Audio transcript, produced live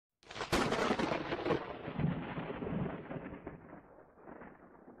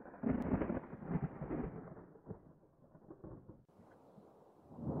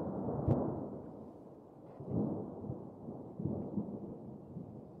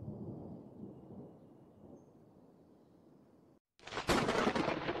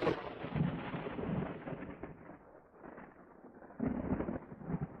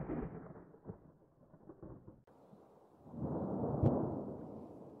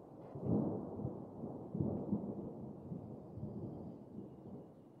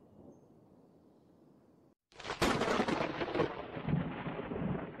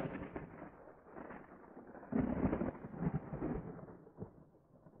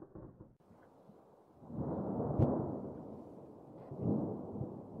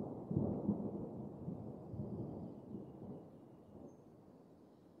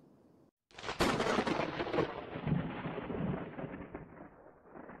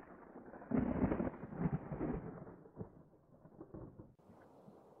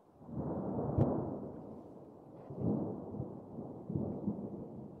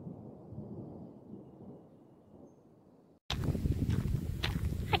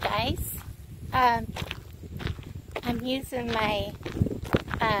guys. I'm using my,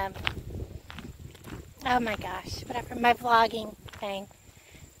 oh my gosh, whatever, my vlogging thing.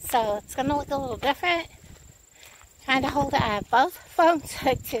 So it's going to look a little different. Trying to hold it, I have both phones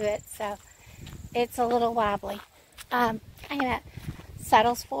hooked to it, so it's a little wobbly. I'm at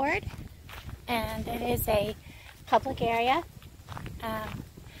Settlesford, and it is a public area.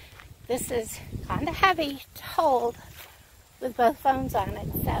 This is kind of heavy to hold with both phones on it,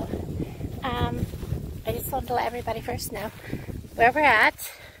 so I just wanted to let everybody first know where we're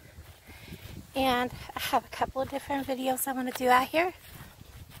at. And I have a couple of different videos I want to do out here.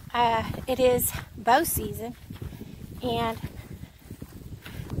 It is bow season, and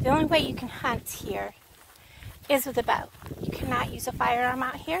the only way you can hunt here is with a bow. You cannot use a firearm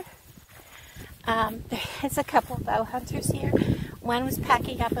out here. There is a couple of bow hunters here. One was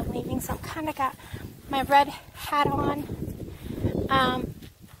packing up and leaving, so I kind of got my red hat on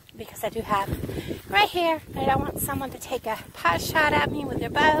because I do have right here. I don't want someone to take a pot shot at me with their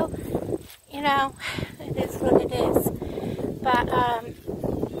bow. You know, it is what it is. But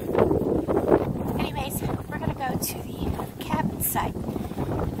anyways, we're gonna go to the cabin site.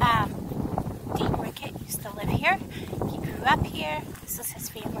 Dean Rickett used to live here. He grew up here. This is his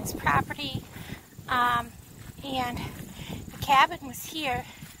family's property. And the cabin was here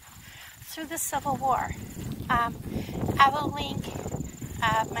through the Civil War. I will link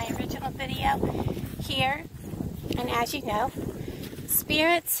my original video here. And as you know,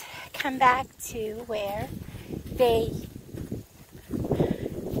 spirits come back to where they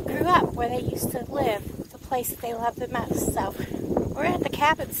grew up, where they used to live, the place that they love the most. So we're at the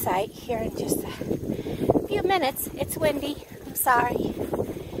cabin site here in just a few minutes. It's windy, I'm sorry.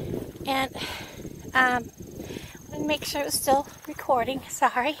 And I want to make sure it's still recording,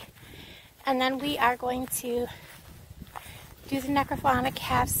 sorry. And then we are going to do the necrophonic,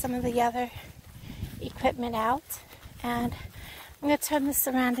 have some of the other equipment out. And I'm going to turn this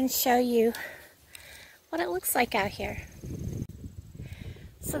around and show you what it looks like out here.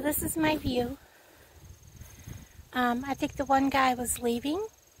 So this is my view. I think the one guy was leaving.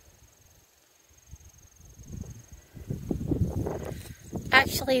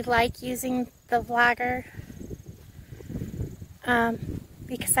 Actually like using the vlogger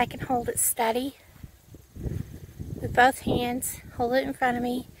because I can hold it steady with both hands, hold it in front of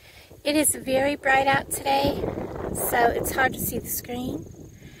me. It is very bright out today, so it's hard to see the screen.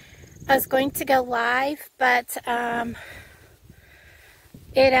 I was going to go live, but I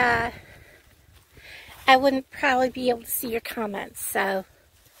wouldn't probably be able to see your comments, so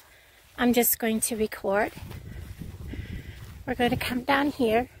I'm just going to record. We're going to come down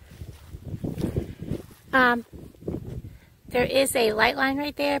here. There is a light line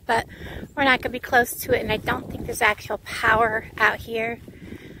right there, but we're not going to be close to it, and I don't think there's actual power out here.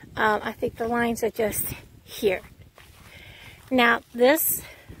 I think the lines are just here. Now, this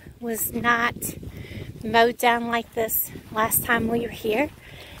was not mowed down like this last time we were here,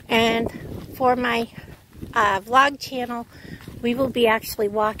 and for my vlog channel, we will be actually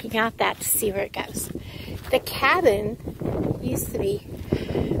walking out that to see where it goes. The cabin used to be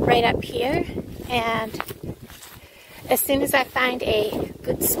right up here, and as soon as I find a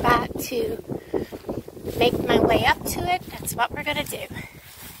good spot to make my way up to it, that's what we're going to do.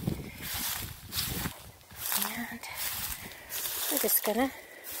 And we're just going to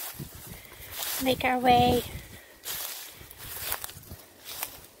make our way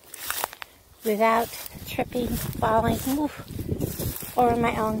without tripping, falling over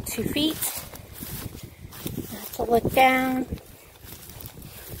my own 2 feet. I have to look down.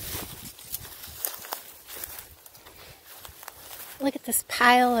 Look at this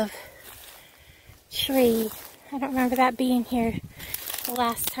pile of tree. I don't remember that being here the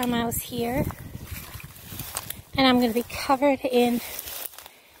last time I was here. And I'm going to be covered in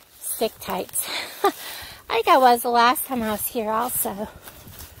stick tights. I think I was the last time I was here also.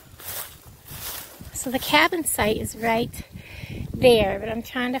 So the cabin site is right there, but I'm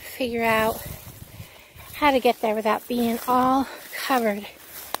trying to figure out how to get there without being all covered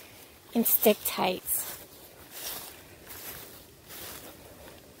in stick tights.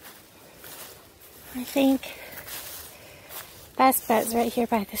 I think best bet is right here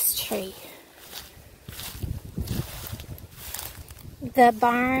by this tree. The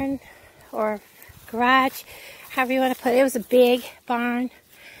barn or garage, however you want to put it, it was a big barn,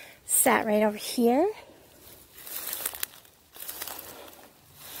 sat right over here.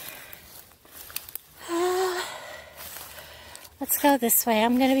 Let's go this way.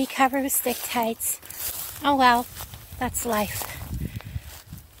 I'm going to be covered with stick tights. Oh well, that's life.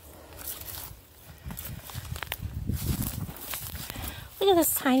 Look at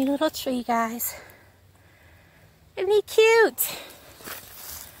this tiny little tree, guys. Isn't he cute?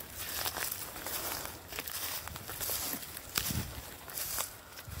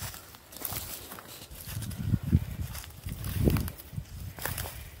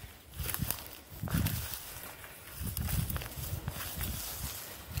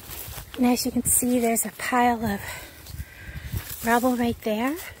 And as you can see, there's a pile of rubble right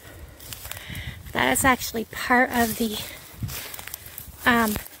there. That is actually part of the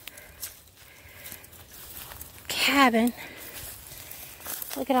cabin.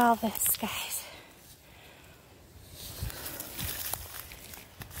 Look at all this, guys.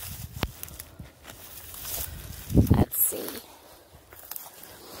 Let's see.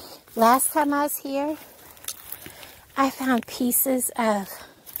 Last time I was here, I found pieces of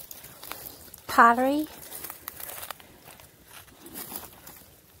pottery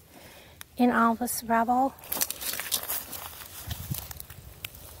in all this rubble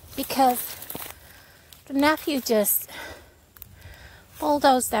because the nephew just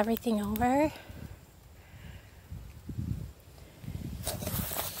bulldozed everything over.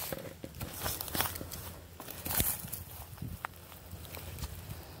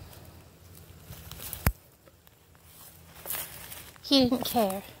 He didn't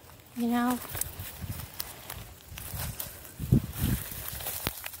care, you know.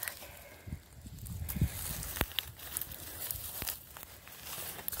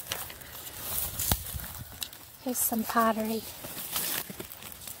 Here's some pottery.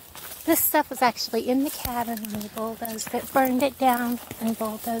 This stuff was actually in the cabin when we bulldozed it, burned it down and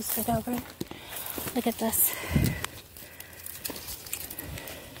bulldozed it over. Look at this.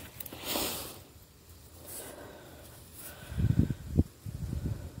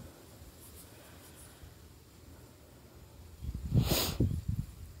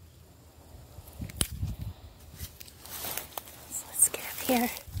 So let's get up here.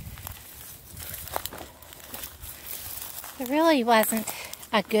 There really wasn't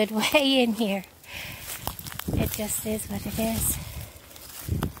a good way in here. It just is what it is.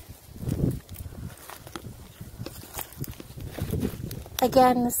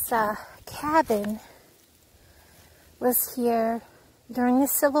 Again, this cabin was here during the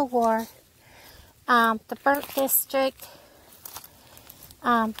Civil War. The burnt district,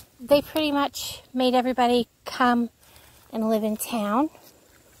 they pretty much made everybody come and live in town.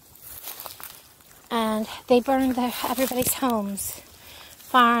 And they burned everybody's homes,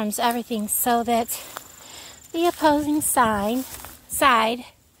 farms, everything, so that the opposing side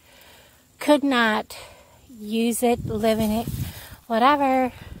could not use it, live in it,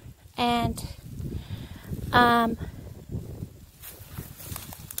 whatever. And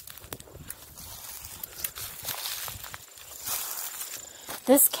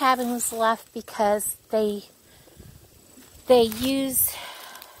this cabin was left because they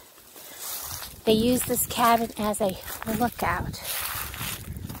used this cabin as a lookout.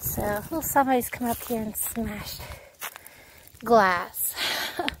 So, well, somebody's come up here and smashed glass.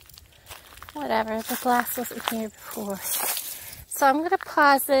 Whatever, the glass wasn't here before. So I'm going to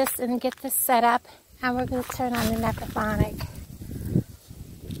pause this and get this set up, and we're going to turn on the necrophonic.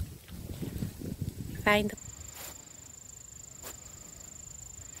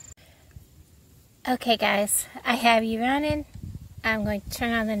 Okay, guys, I have you running. I'm going to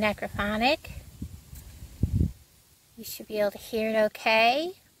turn on the necrophonic. You should be able to hear it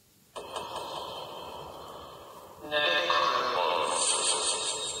okay.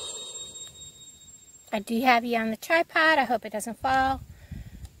 I do have you on the tripod. I hope it doesn't fall.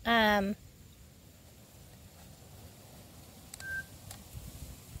 There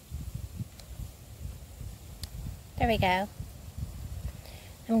we go.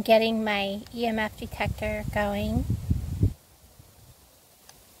 I'm getting my EMF detector going.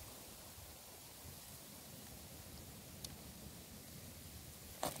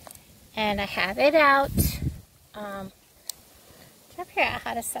 And I have it out. Trying to figure out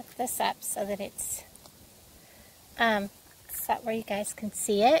how to set this up so that it's set where you guys can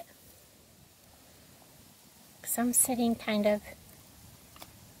see it. Because I'm sitting kind of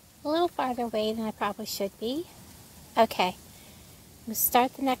a little farther away than I probably should be. Okay. I'm going to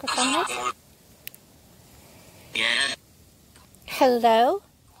start the necrophonic. Yeah. Hello?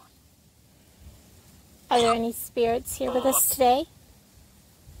 Are there any spirits here with us today?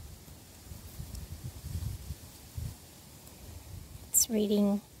 It's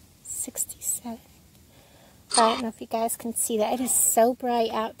reading 67. I don't know if you guys can see that. It is so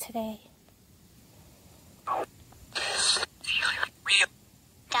bright out today.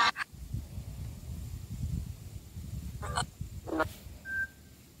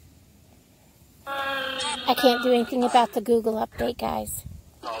 I can't do anything about the Google update, guys.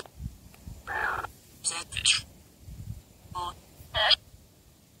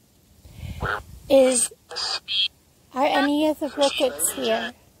 Are any of the rookets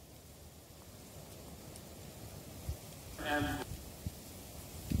here?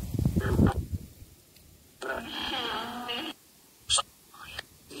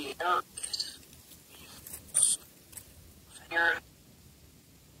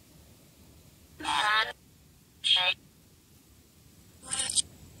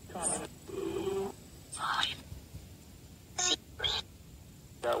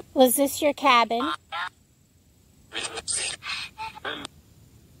 Was this your cabin?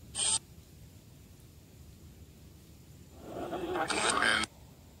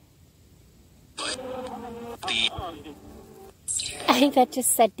 I think that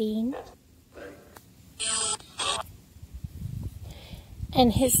just said Dean.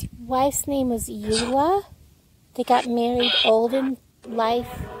 And his wife's name was Eula. They got married old in life,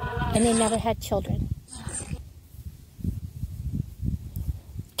 and they never had children.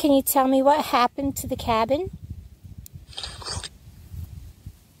 Can you tell me what happened to the cabin?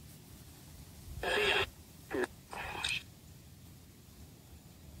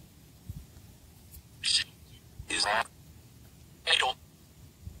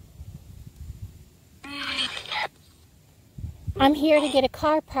 I'm here to get a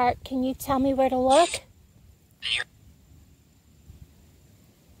car parked. Can you tell me where to look?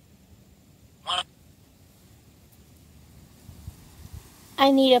 I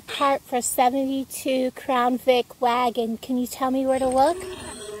need a part for 72 Crown Vic wagon. Can you tell me where to look?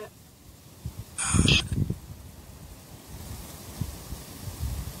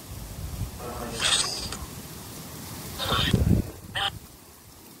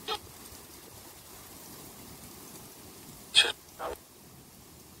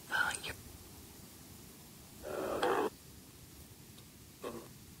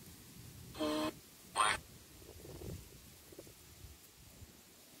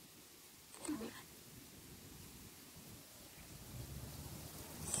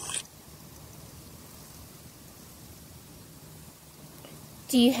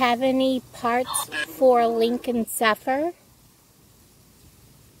 Do you have any parts for Lincoln Zephyr?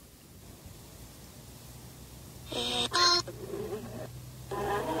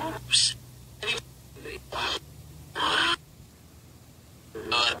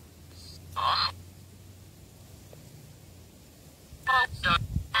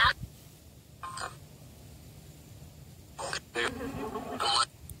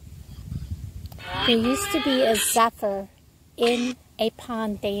 There used to be a Zephyr in a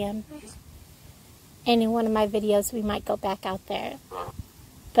pond dam. And in one of my videos, we might go back out there.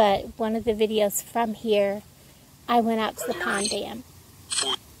 But one of the videos from here, I went out to the pond dam.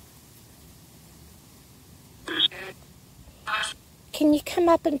 Can you come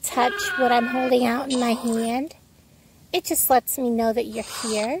up and touch what I'm holding out in my hand? It just lets me know that you're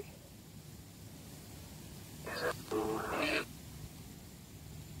here.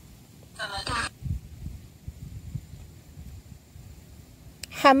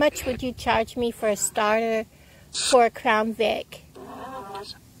 How much would you charge me for a starter for a Crown Vic?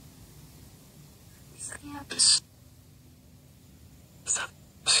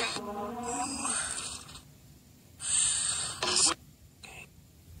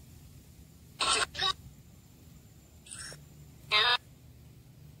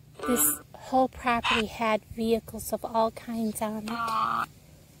 This whole property had vehicles of all kinds on it.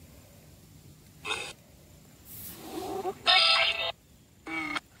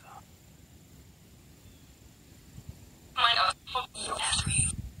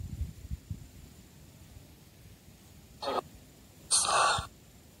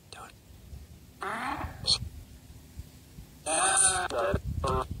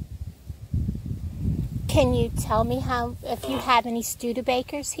 Can you tell me if you have any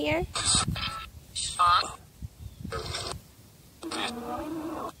Studebakers here?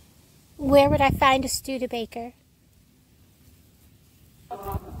 Where would I find a Studebaker?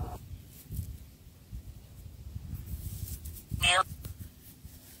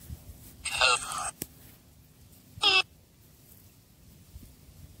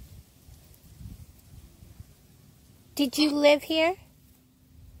 Did you live here?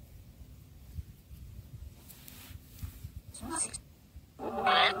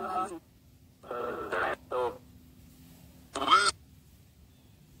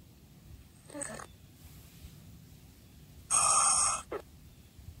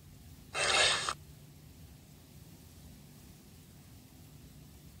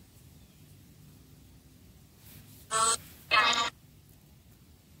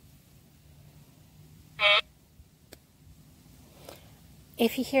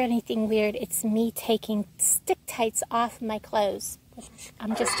 If you hear anything weird, it's me taking stick tights off my clothes.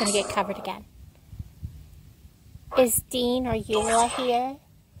 I'm just going to get covered again. Is Dean or Eula here?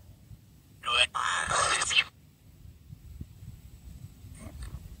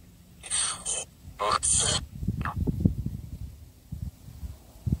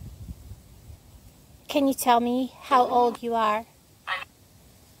 Can you tell me how old you are?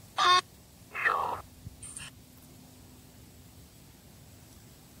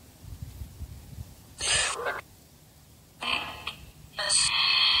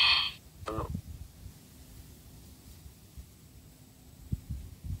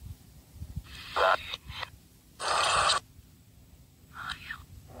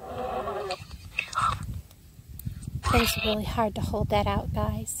 It's really hard to hold that out,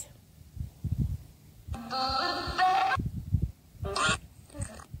 guys.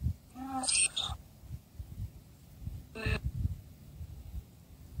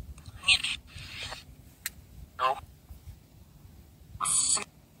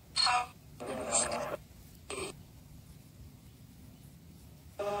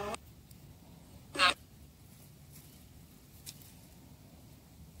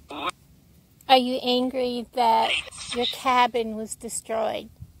 Are you angry that your cabin was destroyed?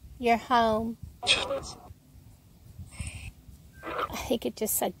 Your home? I think it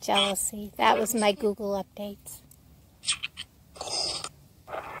just said jealousy. That was my Google updates.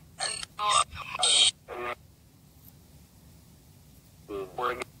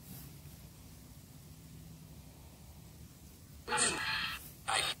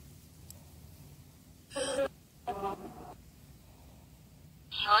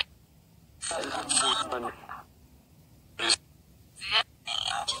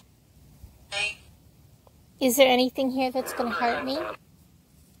 Is there anything here that's going to hurt me?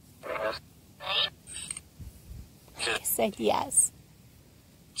 I said yes.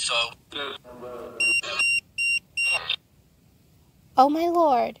 Oh my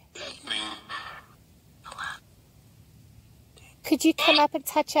Lord. Could you come up and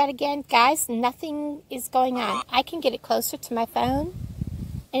touch that again? Guys, nothing is going on. I can get it closer to my phone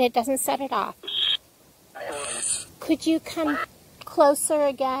and it doesn't set it off. Could you come closer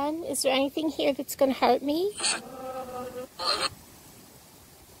again? Is there anything here that's going to hurt me?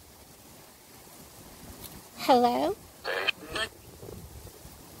 Hello?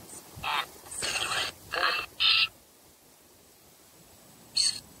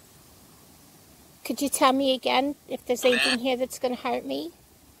 Could you tell me again if there's anything here that's going to hurt me?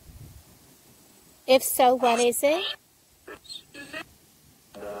 If so, what is it?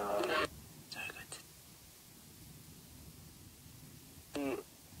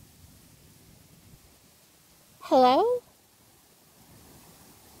 Hello?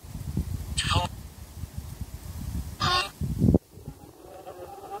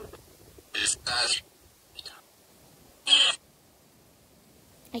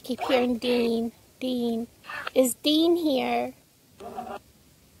 I keep hearing Dean. Dean. Is Dean here?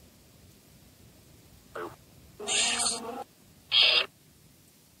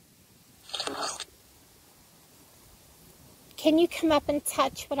 Can you come up and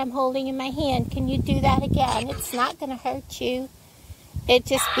touch what I'm holding in my hand? Can you do that again? It's not going to hurt you. It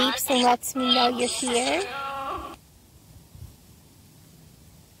just beeps and lets me know you're here.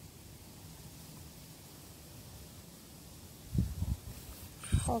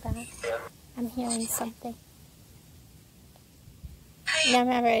 Hold on. I'm hearing something. Now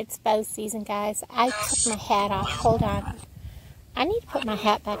remember, it's bow season, guys. I took my hat off. Hold on. I need to put my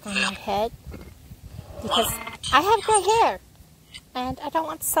hat back on my head because I have gray hair. And I don't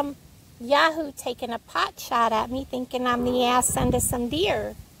want some yahoo taking a pot shot at me thinking I'm the ass under some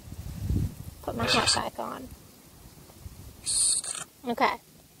deer. Put my hat back on. Okay.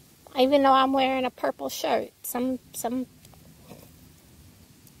 Even though I'm wearing a purple shirt.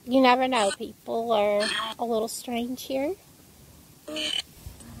 You never know. People are a little strange here.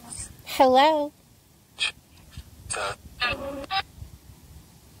 Hello?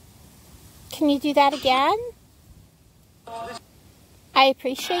 Can you do that again? I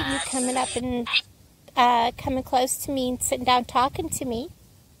appreciate you coming up and coming close to me and sitting down talking to me.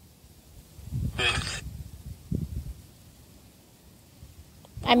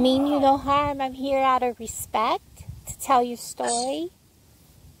 I mean you no harm. I'm here out of respect to tell your story.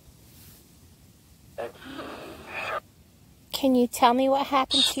 Can you tell me what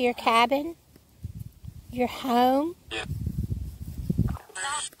happened to your cabin? Your home?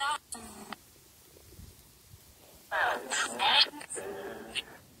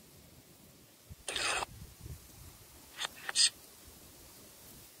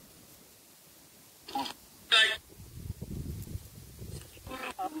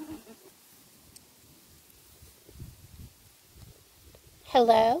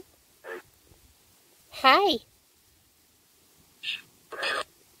 Hello? Hi.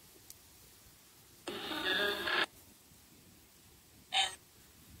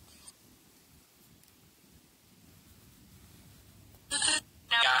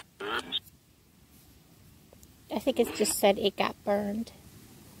 I think it just said it got burned,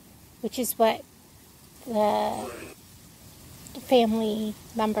 which is what the family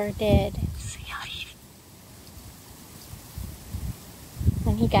member did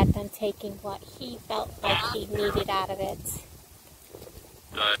when he got done taking what he felt like he needed out of it.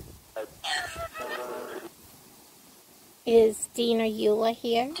 Is Dean or Eula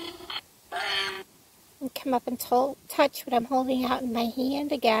here? And come up and touch what I'm holding out in my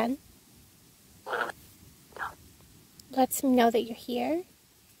hand again. Lets me know that you're here.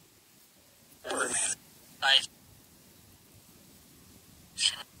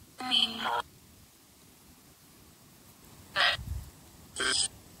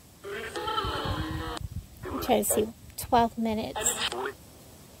 I'm trying to see 12 minutes.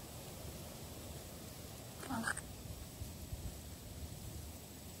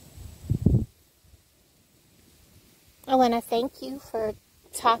 I want to thank you for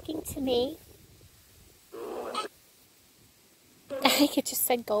talking to me. I think it just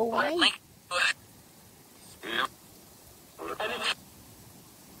said go away.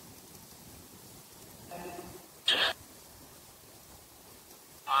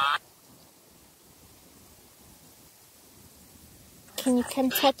 Can you come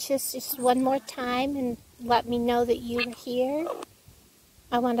touch this just one more time and let me know that you were here?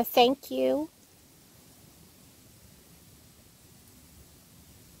 I want to thank you.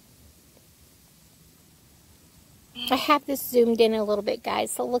 I have this zoomed in a little bit,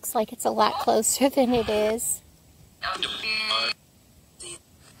 guys, so it looks like it's a lot closer than it is.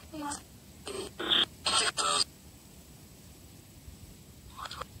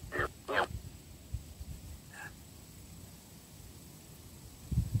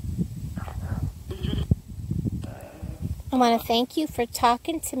 I want to thank you for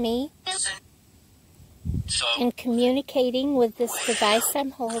talking to me and communicating with this device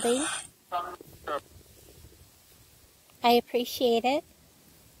I'm holding. I appreciate it.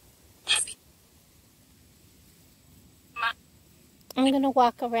 I'm going to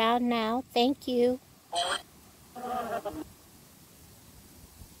walk around now. Thank you.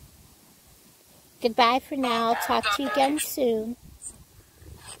 Goodbye for now. I'll talk to you again soon.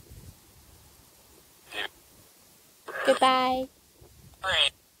 Goodbye.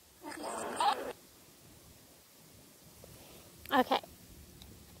 Okay.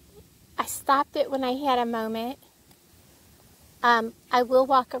 I stopped it when I had a moment. I will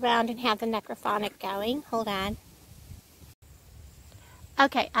walk around and have the necrophonic going. Hold on.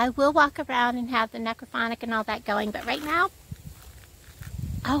 Okay, I will walk around and have the necrophonic and all that going, but right now,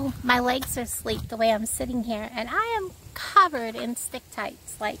 oh, my legs are asleep the way I'm sitting here, and I am covered in stick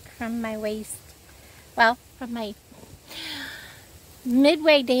tights, like from my waist, well, from my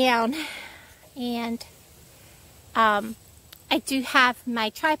midway down, and I do have my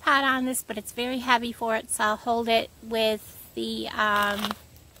tripod on this, but it's very heavy for it, so I'll hold it with the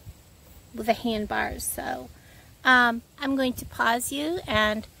handbars. So I'm going to pause you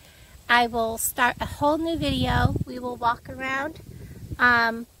and I will start a whole new video. We will walk around.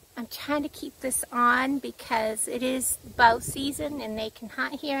 I'm trying to keep this on because it is bow season and they can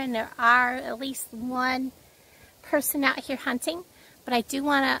hunt here, and there are at least one person out here hunting, but I do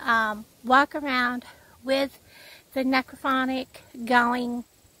want to walk around with the necrophonic going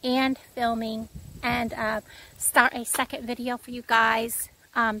and filming and start a second video for you guys.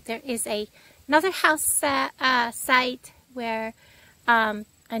 There is another house site where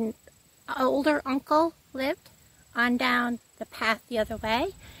an older uncle lived on down the path the other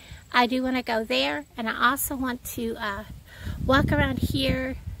way. I do want to go there, and I also want to walk around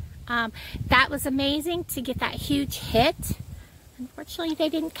here. That was amazing to get that huge hit. Unfortunately, they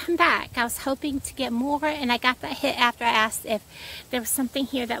didn't come back. I was hoping to get more, and I got that hit after I asked if there was something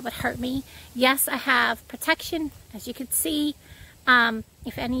here that would hurt me. Yes, I have protection, as you can see.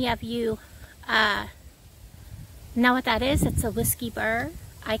 If any of you know what that is, it's a whiskey burr.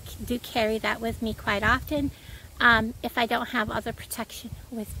 I do carry that with me quite often if I don't have other protection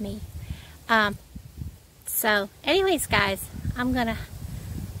with me. So anyways, guys, I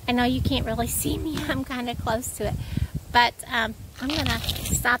know you can't really see me. I'm kind of close to it. But I'm going to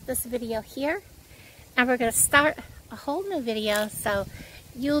stop this video here, and we're going to start a whole new video. So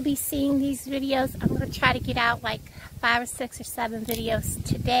you'll be seeing these videos. I'm going to try to get out like 5 or 6 or 7 videos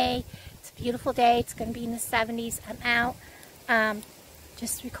today. It's a beautiful day. It's going to be in the 70s. I'm out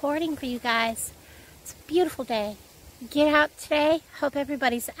just recording for you guys. It's a beautiful day. get out today. Hope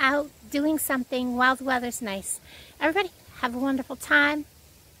everybody's out doing something while the weather's nice. Everybody, have a wonderful time.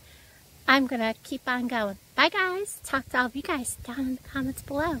 I'm going to keep on going. Bye, guys. Talk to all of you guys down in the comments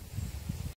below.